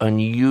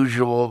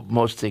unusual,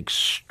 most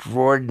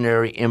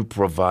extraordinary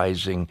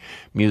improvising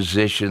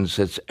musicians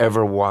that's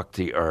ever walked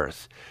the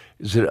earth.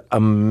 Is it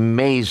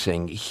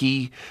amazing?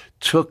 He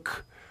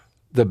took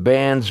the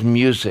band's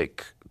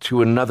music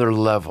to another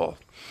level.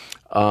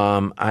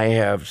 I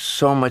have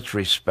so much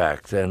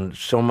respect and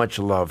so much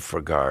love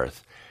for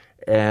Garth,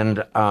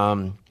 and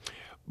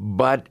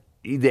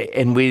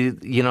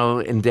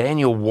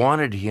Daniel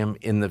wanted him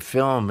in the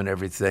film and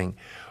everything,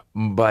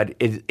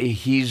 but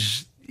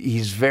he's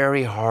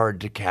very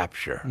hard to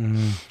capture.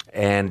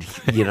 And,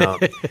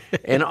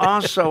 and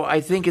also I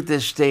think at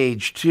this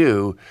stage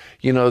too,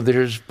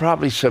 there's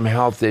probably some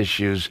health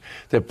issues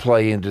that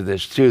play into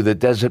this too, that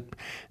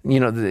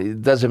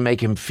doesn't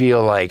make him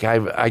feel like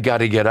I got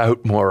to get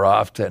out more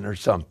often or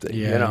something.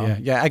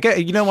 Yeah. I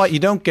get. You know what? You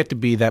don't get to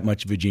be that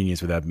much of a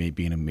genius without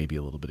being maybe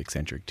a little bit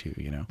eccentric too.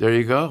 There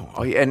you go.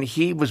 Oh, and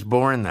he was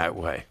born that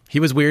way. He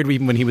was weird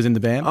even when he was in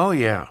the band. Oh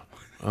yeah.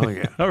 Oh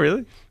yeah. Oh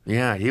really?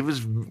 Yeah, he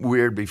was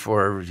weird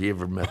before he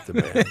ever met the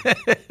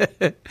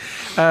band.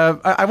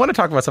 I want to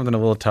talk about something a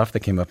little tough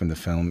that came up in the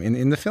film.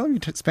 In the film, you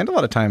spend a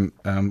lot of time,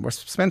 or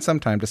spend some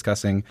time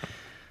discussing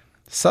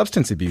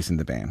substance abuse in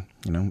the band.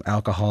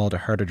 Alcohol to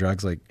harder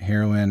drugs like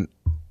heroin.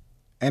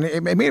 And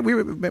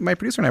my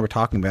producer and I were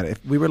talking about it.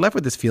 We were left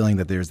with this feeling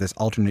that there's this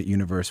alternate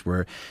universe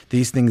where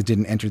these things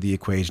didn't enter the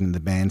equation and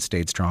the band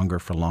stayed stronger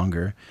for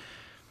longer.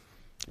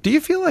 Do you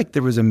feel like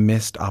there was a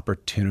missed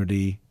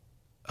opportunity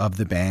of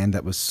the band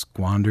that was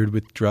squandered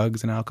with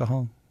drugs and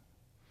alcohol?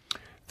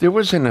 There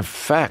was an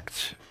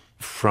effect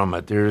from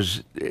it.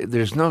 There's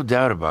no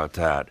doubt about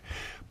that.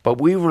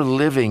 But we were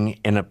living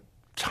in a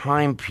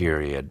time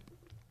period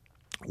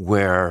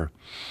where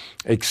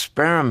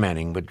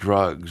experimenting with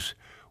drugs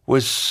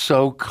was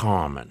so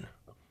common.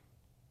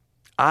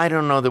 I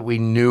don't know that we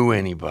knew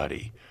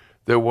anybody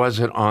that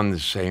wasn't on the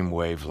same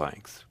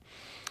wavelength.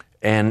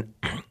 And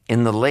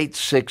in the late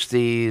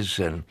 60s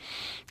and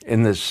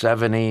in the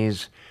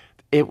 70s,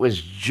 it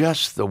was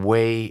just the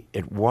way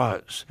it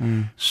was.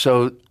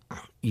 So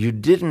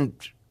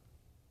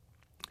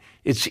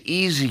it's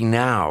easy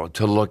now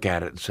to look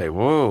at it and say,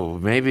 whoa,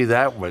 maybe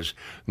that was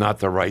not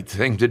the right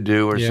thing to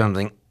do or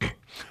something.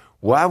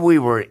 While we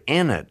were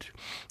in it,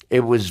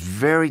 it was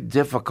very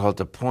difficult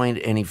to point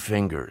any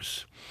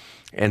fingers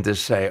and to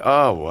say,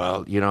 oh,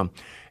 well,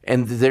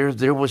 and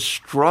there was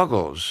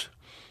struggles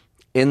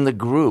in the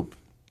group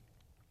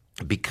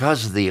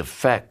because of the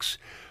effects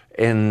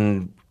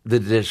and the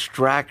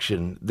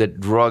distraction that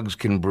drugs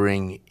can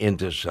bring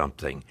into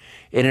something.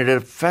 And it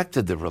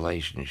affected the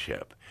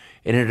relationship.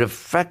 And it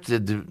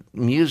affected the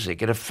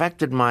music. It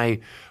affected my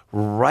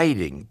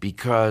writing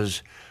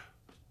because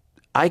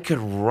I could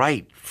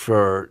write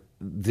for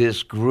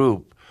this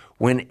group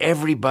when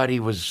everybody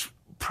was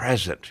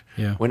present,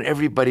 when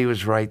everybody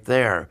was right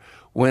there,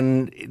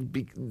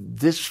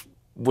 this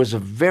was a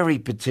very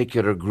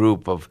particular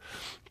group of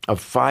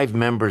 5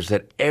 members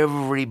that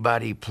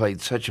everybody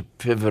played such a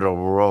pivotal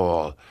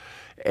role.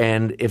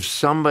 And if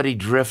somebody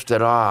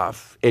drifted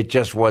off, it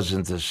just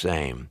wasn't the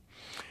same.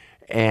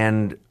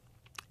 And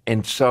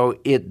so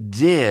it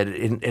did,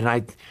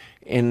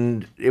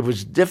 and it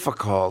was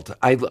difficult.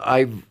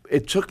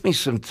 It took me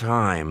some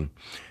time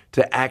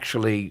to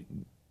actually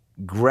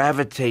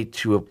gravitate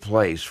to a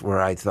place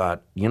where I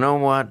thought, you know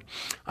what,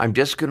 I'm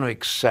just going to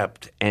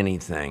accept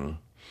anything.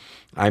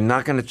 I'm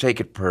not going to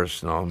take it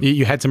personal.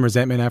 You had some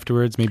resentment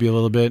afterwards, maybe a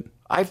little bit?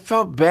 I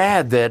felt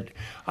bad that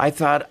I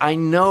thought, I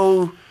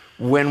know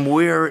when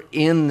we're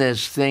in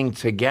this thing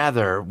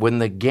together, when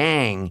the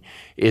gang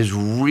is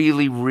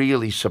really,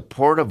 really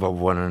supportive of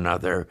one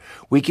another,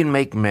 we can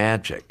make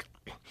magic.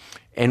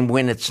 And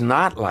when it's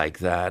not like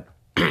that,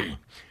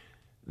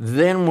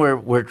 then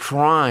we're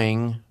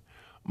trying,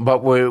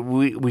 but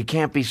we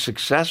can't be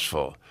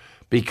successful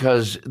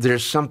because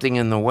there's something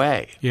in the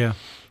way. Yeah.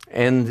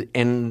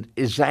 And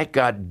as that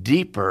got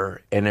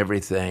deeper and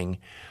everything,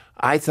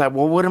 I thought,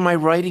 well, what am I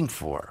writing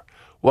for?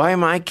 Why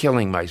am I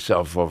killing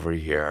myself over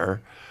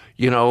here?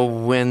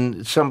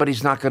 When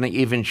somebody's not going to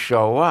even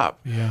show up.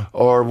 Yeah.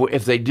 Or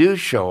if they do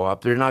show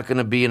up, they're not going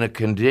to be in a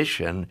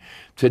condition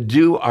to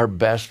do our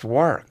best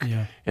work.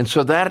 Yeah. And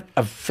so that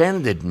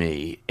offended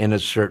me in a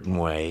certain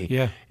way.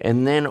 Yeah.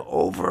 And then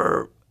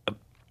over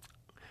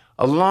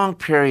a long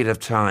period of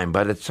time.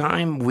 By the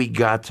time we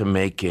got to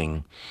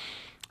making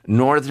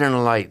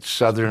Northern Lights,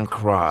 Southern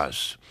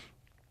Cross,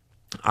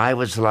 I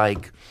was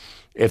like,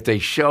 if they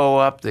show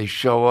up, they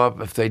show up.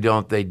 If they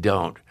don't, they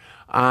don't.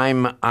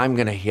 I'm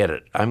going to hit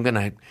it. I'm going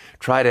to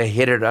try to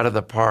hit it out of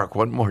the park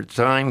one more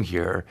time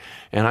here,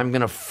 and I'm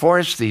going to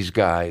force these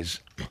guys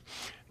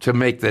to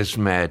make this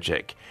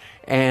magic.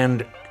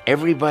 And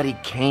everybody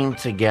came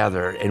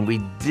together, and we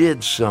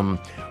did some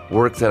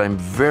work that I'm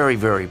very,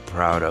 very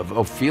proud of.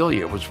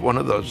 Ophelia was one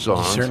of those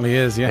songs. It certainly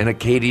is, yeah. And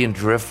Acadian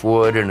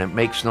Driftwood, and It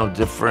Makes No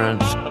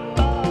Difference.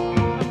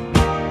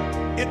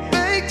 It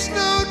makes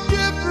no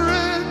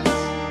difference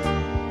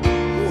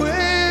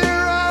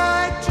where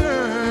I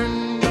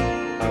turn.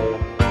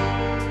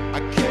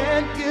 I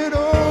can't get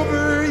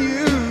over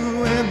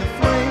you, and the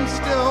flame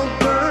still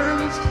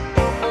burns.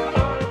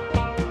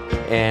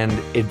 And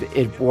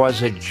it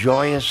was a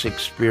joyous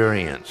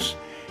experience.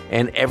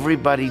 And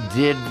everybody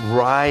did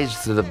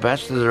rise to the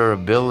best of their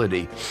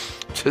ability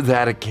to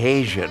that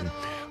occasion.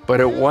 But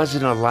it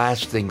wasn't a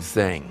lasting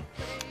thing.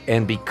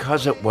 And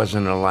because it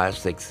wasn't a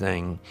lasting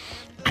thing,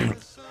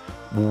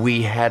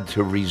 we had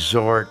to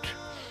resort,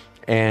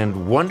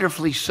 and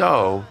wonderfully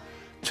so,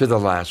 to the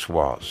last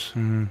waltz.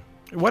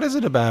 What is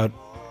it about?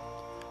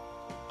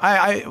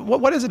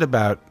 What is it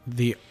about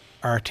the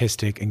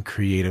artistic and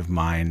creative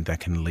mind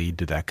that can lead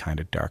to that kind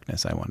of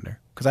darkness? I wonder,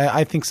 because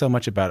I think so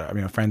much about it. I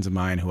mean, friends of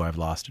mine who I've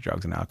lost to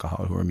drugs and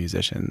alcohol, who are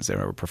musicians,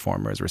 or were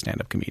performers, or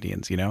stand-up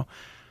comedians. You know,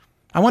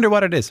 I wonder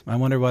what it is. I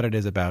wonder what it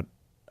is about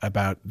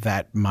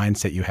that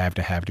mindset you have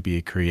to be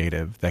a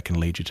creative that can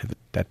lead you to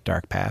that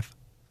dark path.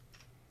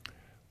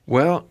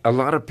 Well, a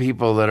lot of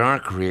people that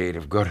aren't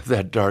creative go to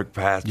that dark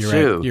path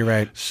too. Right. You're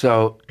right.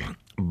 So,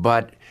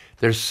 but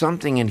there's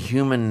something in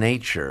human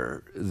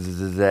nature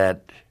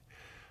that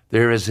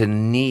there is a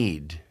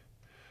need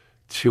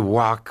to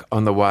walk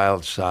on the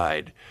wild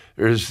side.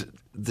 There's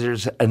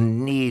a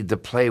need to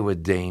play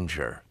with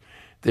danger.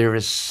 There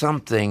is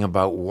something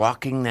about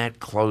walking that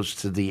close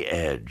to the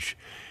edge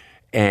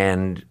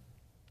and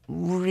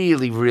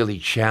really, really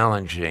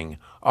challenging,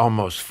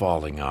 almost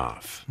falling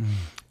off.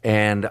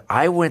 And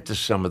I went to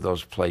some of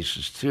those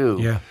places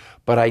too,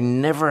 but I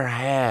never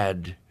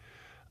had,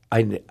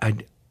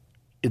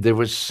 there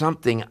was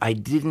something I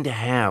didn't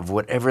have,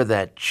 whatever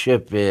that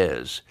chip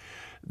is,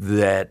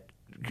 that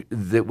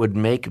would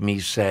make me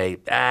say,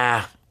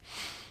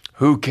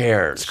 who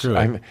cares? Screw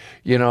it.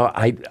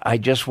 I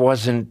just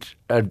wasn't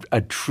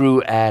a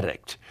true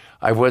addict.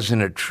 I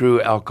wasn't a true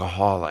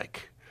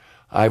alcoholic.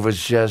 I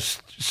was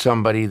just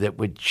somebody that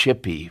would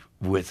chippy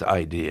with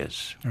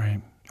ideas.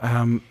 Right.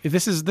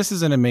 This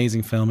is an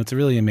amazing film. It's a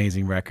really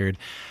amazing record.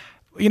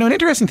 You know, an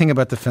interesting thing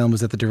about the film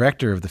was that the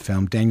director of the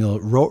film, Daniel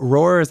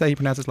Rohr, is that how you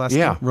pronounce his last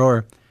name?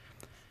 Rohr.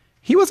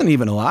 He wasn't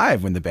even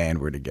alive when the band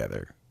were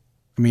together.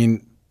 I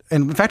mean,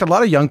 and in fact, a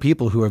lot of young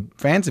people who are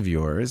fans of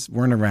yours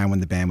weren't around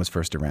when the band was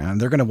first around.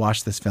 They're going to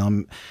watch this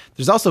film.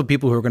 There's also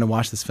people who are going to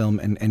watch this film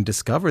and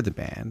discover the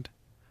band.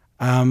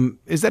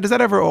 Is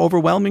that ever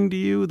overwhelming to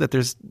you that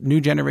there's new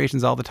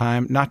generations all the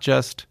time, not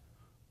just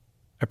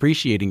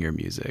appreciating your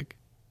music,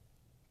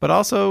 but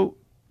also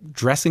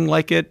dressing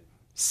like it,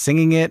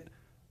 singing it,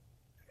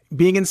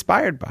 being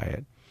inspired by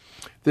it?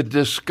 The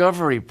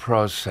discovery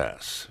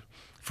process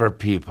for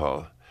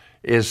people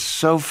is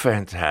so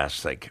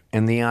fantastic.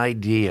 And the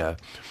idea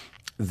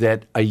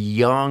that a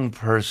young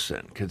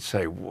person could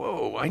say,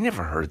 whoa, I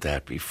never heard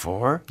that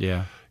before.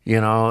 Yeah.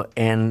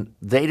 And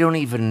they don't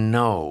even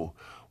know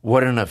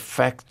what an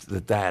effect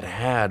that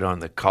had on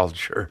the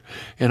culture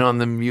and on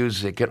the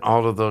music and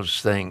all of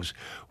those things,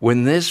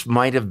 when this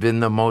might have been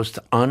the most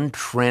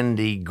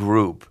untrendy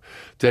group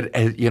that,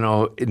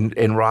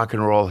 in rock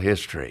and roll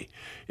history.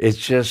 It's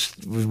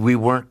just, we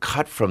weren't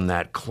cut from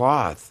that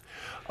cloth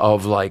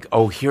of like,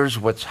 oh, here's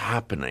what's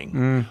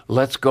happening.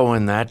 Let's go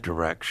in that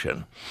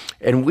direction.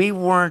 And we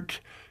weren't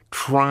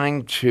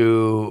trying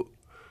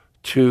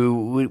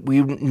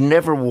we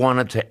never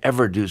wanted to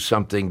ever do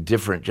something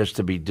different just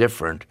to be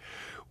different.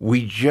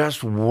 We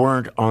just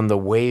weren't on the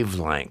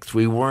wavelength.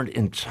 We weren't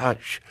in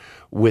touch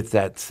with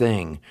that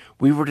thing.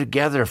 We were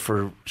together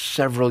for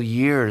several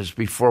years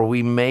before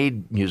we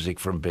made music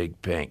from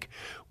Big Pink.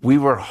 We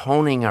were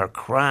honing our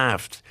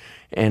craft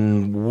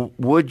and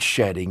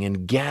woodshedding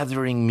and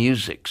gathering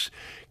musicalities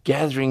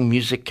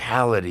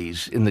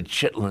in the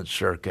Chitlin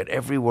circuit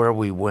everywhere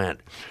we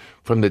went,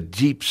 from the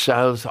Deep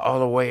South all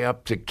the way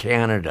up to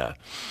Canada.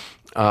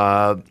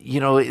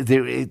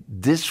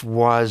 This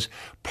was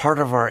part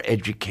of our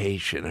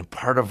education and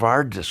part of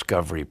our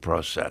discovery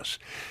process.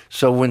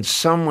 So when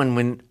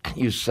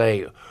you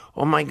say,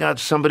 oh my God,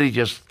 somebody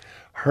just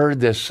heard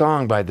this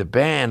song by the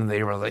band,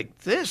 they were like,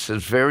 this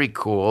is very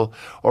cool.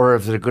 Or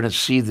if they're going to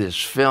see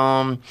this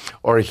film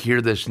or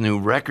hear this new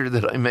record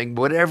that I make,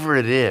 whatever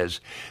it is,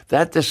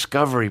 that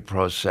discovery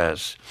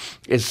process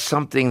is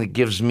something that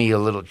gives me a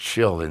little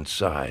chill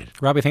inside.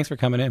 Robbie, thanks for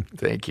coming in.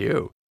 Thank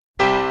you.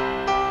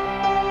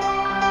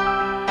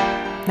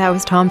 That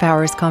was Tom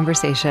Power's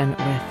conversation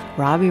with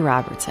Robbie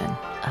Robertson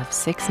of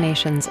Six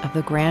Nations of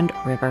the Grand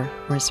River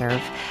Reserve.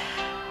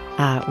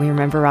 We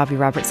remember Robbie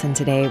Robertson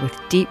today with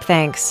deep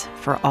thanks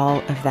for all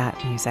of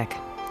that music.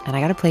 And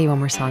I got to play you one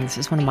more song. This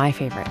is one of my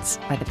favorites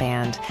by the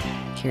band.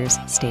 Here's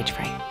Stage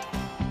Fright.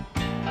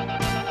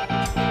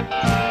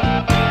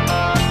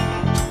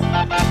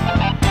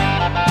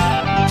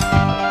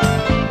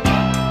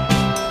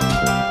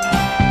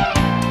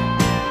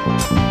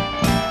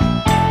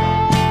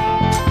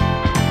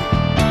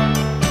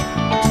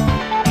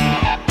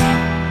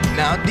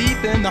 Now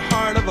deep in the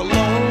heart of a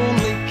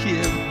lonely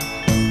kid,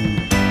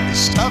 he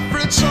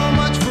suffered so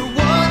much for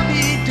what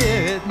he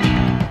did.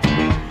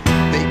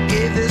 They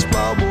gave this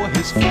wild boy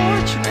his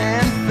fortune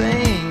and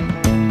fame.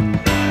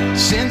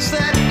 Since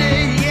that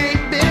day he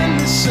ain't been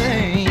the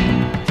same.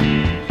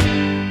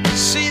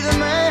 See the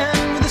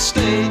man with the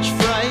stage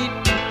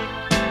fright,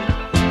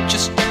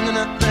 just standing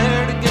up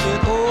there to give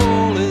it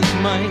all his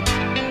might.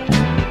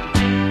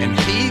 And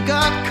he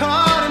got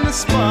caught in the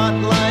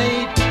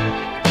spotlight.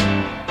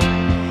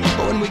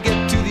 But when we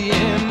get to the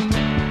end,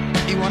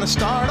 you want to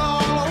start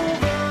all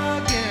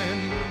over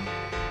again.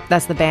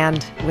 That's the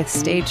band with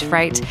Stage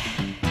Fright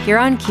here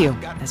on Q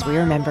as we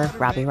remember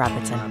Robbie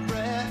Robertson.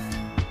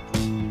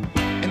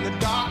 And the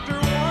doctor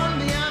warned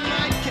me I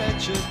might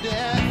catch a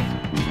death.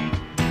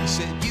 He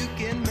said you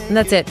can make And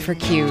that's it for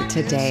Q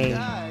today.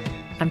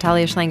 I'm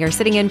Talia Schlanger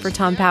sitting in for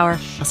Tom Power.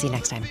 I'll see you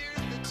next time.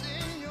 it's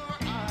in your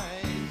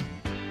eyes.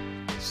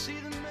 See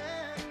the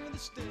man with the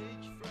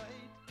stage fright.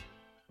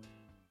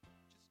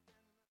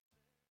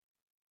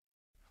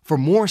 For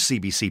more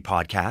CBC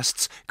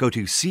podcasts, go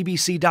to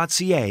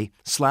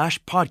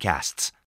cbc.ca/podcasts.